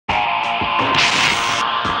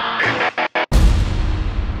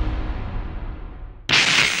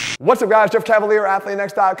What's up guys, Jeff Cavalier,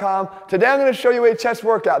 ATHLEAN-X.com. Today I'm going to show you a chest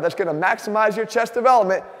workout that's going to maximize your chest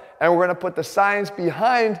development, and we're going to put the science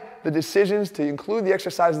behind the decisions to include the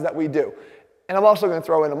exercises that we do. And I'm also going to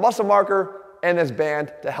throw in a muscle marker and this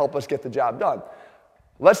band to help us get the job done.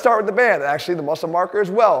 Let's start with the band, actually the muscle marker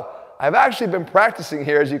as well. I've actually been practicing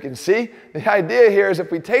here, as you can see. The idea here is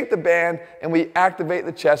if we take the band and we activate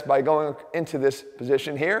the chest by going into this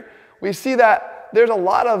position here, we see that there's a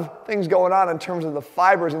lot of things going on in terms of the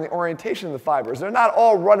fibers and the orientation of the fibers. They're not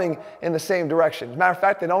all running in the same direction. As a matter of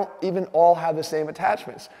fact, they don't even all have the same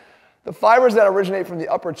attachments. The fibers that originate from the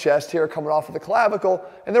upper chest here are coming off of the clavicle,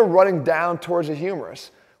 and they're running down towards the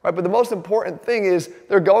humerus. Right? But the most important thing is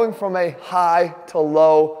they're going from a high to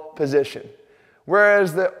low position.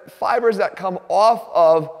 Whereas the fibers that come off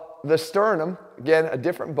of the sternum, again, a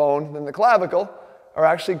different bone than the clavicle, are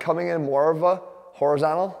actually coming in more of a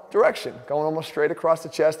horizontal direction, going almost straight across the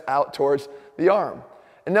chest out towards the arm.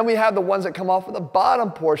 And then we have the ones that come off of the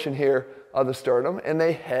bottom portion here of the sternum, and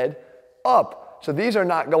they head up. So these are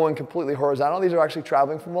not going completely horizontal. These are actually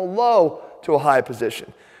traveling from a low to a high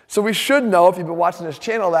position. So we should know, if you've been watching this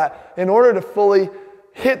channel, that in order to fully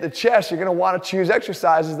hit the chest, you're going to want to choose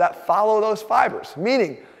exercises that follow those fibers.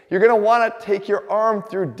 Meaning, you're going to want to take your arm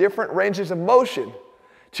through different ranges of motion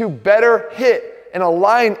to better hit and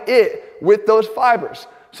align it with those fibers.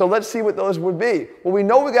 So let's see what those would be. Well, we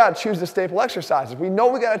know we got to choose the staple exercises. We know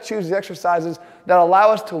we got to choose the exercises that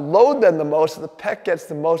allow us to load them the most so the pec gets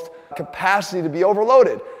the most capacity to be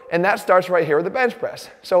overloaded. And that starts right here with the bench press.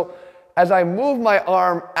 So as I move my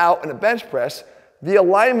arm out in a bench press, the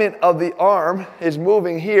alignment of the arm is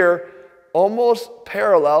moving here almost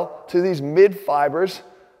parallel to these mid fibers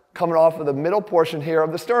coming off of the middle portion here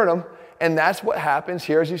of the sternum. And that's what happens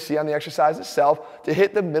here, as you see on the exercise itself, to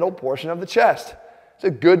hit the middle portion of the chest. It's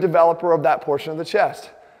a good developer of that portion of the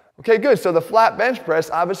chest. Okay, good. So the flat bench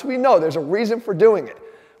press, obviously we know there's a reason for doing it.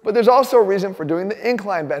 But there's also a reason for doing the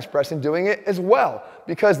incline bench press and doing it as well,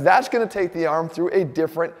 because that's going to take the arm through a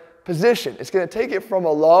different position. It's going to take it from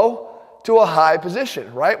a low to a high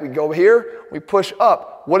position, right? We go here, we push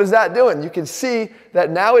up. What is that doing? You can see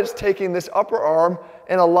that now it's taking this upper arm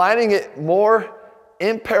and aligning it more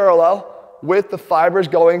in parallel with the fibers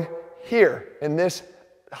going here in this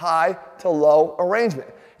high to low arrangement.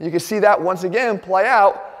 You can see that once again play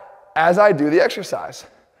out as I do the exercise.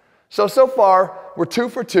 So far, we're 2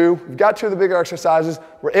 for 2. We've got 2 of the bigger exercises.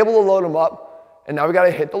 We're able to load them up, and now we got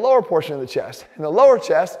to hit the lower portion of the chest. And the lower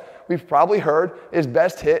chest, we've probably heard, is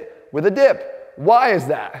best hit with a dip. Why is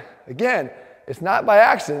that? Again, it's not by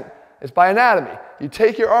accident, it's by anatomy. You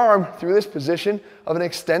take your arm through this position of an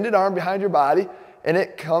extended arm behind your body, and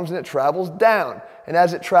it comes and it travels down. And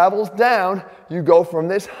as it travels down, you go from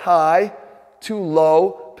this high to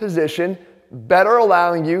low position, better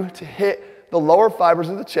allowing you to hit the lower fibers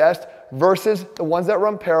of the chest versus the ones that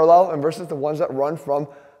run parallel and versus the ones that run from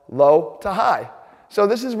low to high. So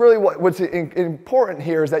this is really what's important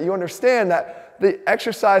here, is that you understand that the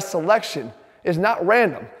exercise selection is not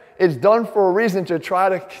random. It's done for a reason, to try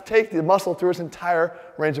to take the muscle through its entire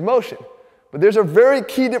range of motion. But there's a very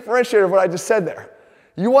key differentiator of what I just said there.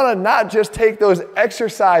 You want to not just take those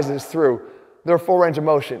exercises through their full range of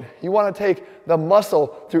motion. You want to take the muscle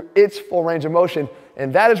through its full range of motion,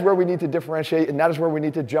 and that is where we need to differentiate, and that is where we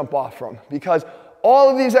need to jump off from. Because all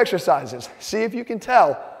of these exercises, see if you can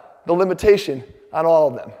tell the limitation on all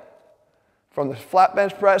of them. From the flat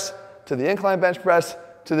bench press to the incline bench press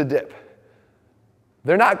to the dip.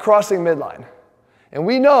 They're not crossing midline. And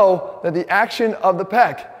we know that the action of the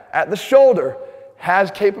pec at the shoulder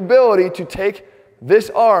has capability to take this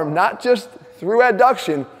arm, not just through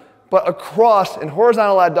adduction, but across, in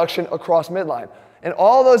horizontal adduction across midline. And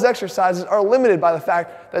all those exercises are limited by the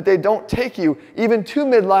fact that they don't take you even to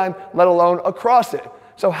midline, let alone across it.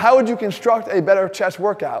 So how would you construct a better chest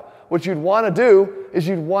workout? What you'd want to do is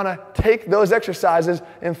you'd want to take those exercises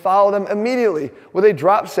and follow them immediately with a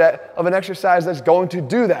drop set of an exercise that's going to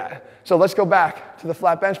do that. So let's go back to the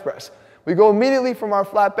flat bench press. We go immediately from our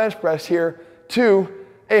flat bench press here to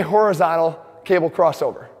a horizontal cable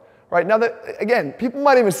crossover. Right now, again, people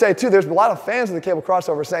might even say too, there's a lot of fans of the cable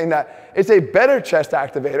crossover saying that it's a better chest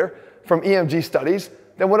activator from EMG studies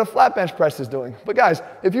than what a flat bench press is doing. But guys,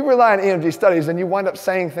 if you rely on EMG studies and you wind up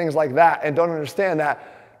saying things like that and don't understand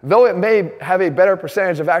that, though it may have a better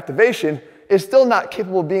percentage of activation, it's still not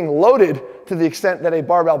capable of being loaded to the extent that a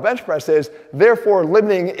barbell bench press is, therefore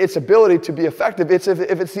limiting its ability to be effective if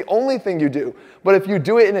it's the only thing you do. But if you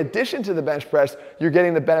do it in addition to the bench press, you're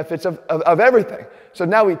getting the benefits of everything. So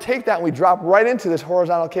now we take that and we drop right into this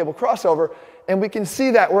horizontal cable crossover, and we can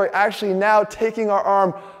see that we're actually now taking our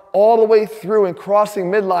arm all the way through and crossing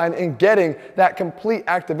midline and getting that complete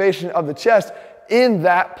activation of the chest in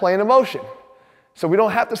that plane of motion. So we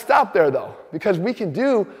don't have to stop there though, because we can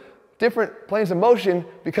do different planes of motion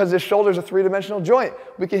because this shoulder is a three-dimensional joint.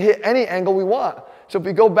 We can hit any angle we want. So if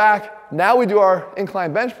we go back, now we do our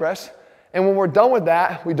incline bench press, and when we're done with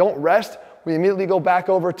that, we don't rest. We immediately go back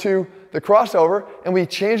over to the crossover, and we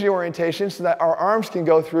change the orientation so that our arms can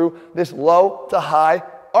go through this low to high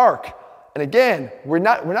arc. And again, we're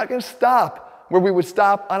not going to stop where we would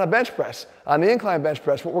stop on a bench press, on the incline bench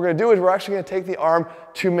press. What we're going to do is we're actually going to take the arm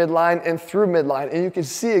to midline and through midline. And you can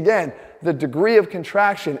see, again, the degree of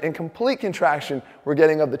contraction and complete contraction we're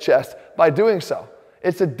getting of the chest by doing so.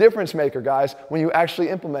 It's a difference maker, guys, when you actually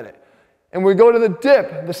implement it. And when we go to the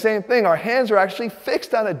dip, the same thing. Our hands are actually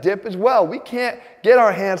fixed on a dip as well. We can't get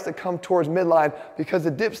our hands to come towards midline because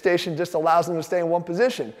the dip station just allows them to stay in one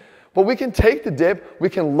position. But we can take the dip, we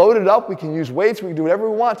can load it up, we can use weights, we can do whatever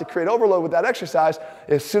we want to create overload with that exercise.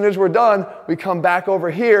 As soon as we're done, we come back over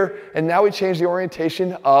here, and now we change the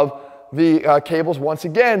orientation of the cables once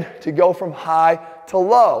again to go from high to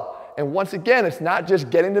low. And once again, it's not just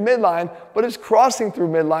getting to midline, but it's crossing through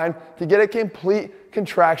midline to get a complete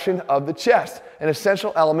contraction of the chest, an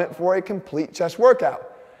essential element for a complete chest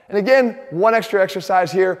workout. And again, one extra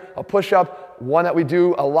exercise here, a push-up, one that we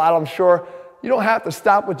do a lot, I'm sure. You don't have to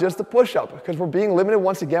stop with just the push-up because we're being limited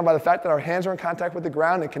once again by the fact that our hands are in contact with the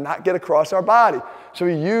ground and cannot get across our body. So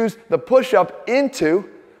we use the push-up into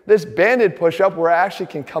this banded push-up where I actually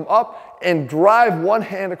can come up and drive one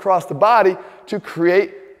hand across the body to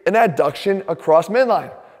create an adduction across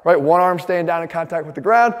midline. Right? One arm staying down in contact with the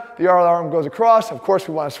ground, the other arm goes across. Of course,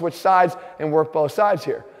 we want to switch sides and work both sides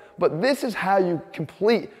here. But this is how you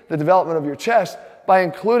complete the development of your chest by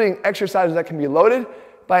including exercises that can be loaded,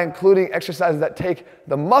 by including exercises that take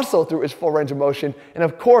the muscle through its full range of motion, and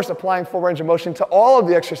of course applying full range of motion to all of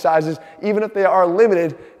the exercises, even if they are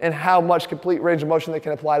limited in how much complete range of motion they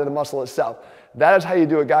can apply to the muscle itself. That is how you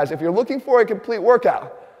do it, guys. If you're looking for a complete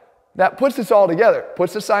workout that puts this all together,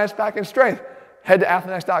 puts the science back in strength, head to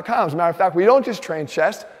ATHLEAN-X.com. As a matter of fact, we don't just train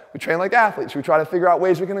chest, we train like athletes. We try to figure out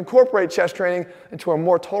ways we can incorporate chest training into a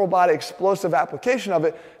more total body explosive application of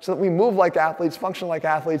it so that we move like athletes, function like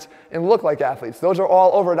athletes, and look like athletes. Those are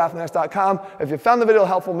all over at ATHLEAN-X.com. If you found the video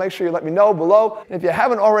helpful, make sure you let me know below. And if you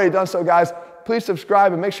haven't already done so, guys, please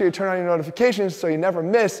subscribe and make sure you turn on your notifications so you never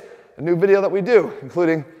miss a new video that we do,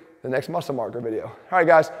 including the next muscle marker video. All right,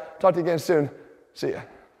 guys, talk to you again soon. See ya.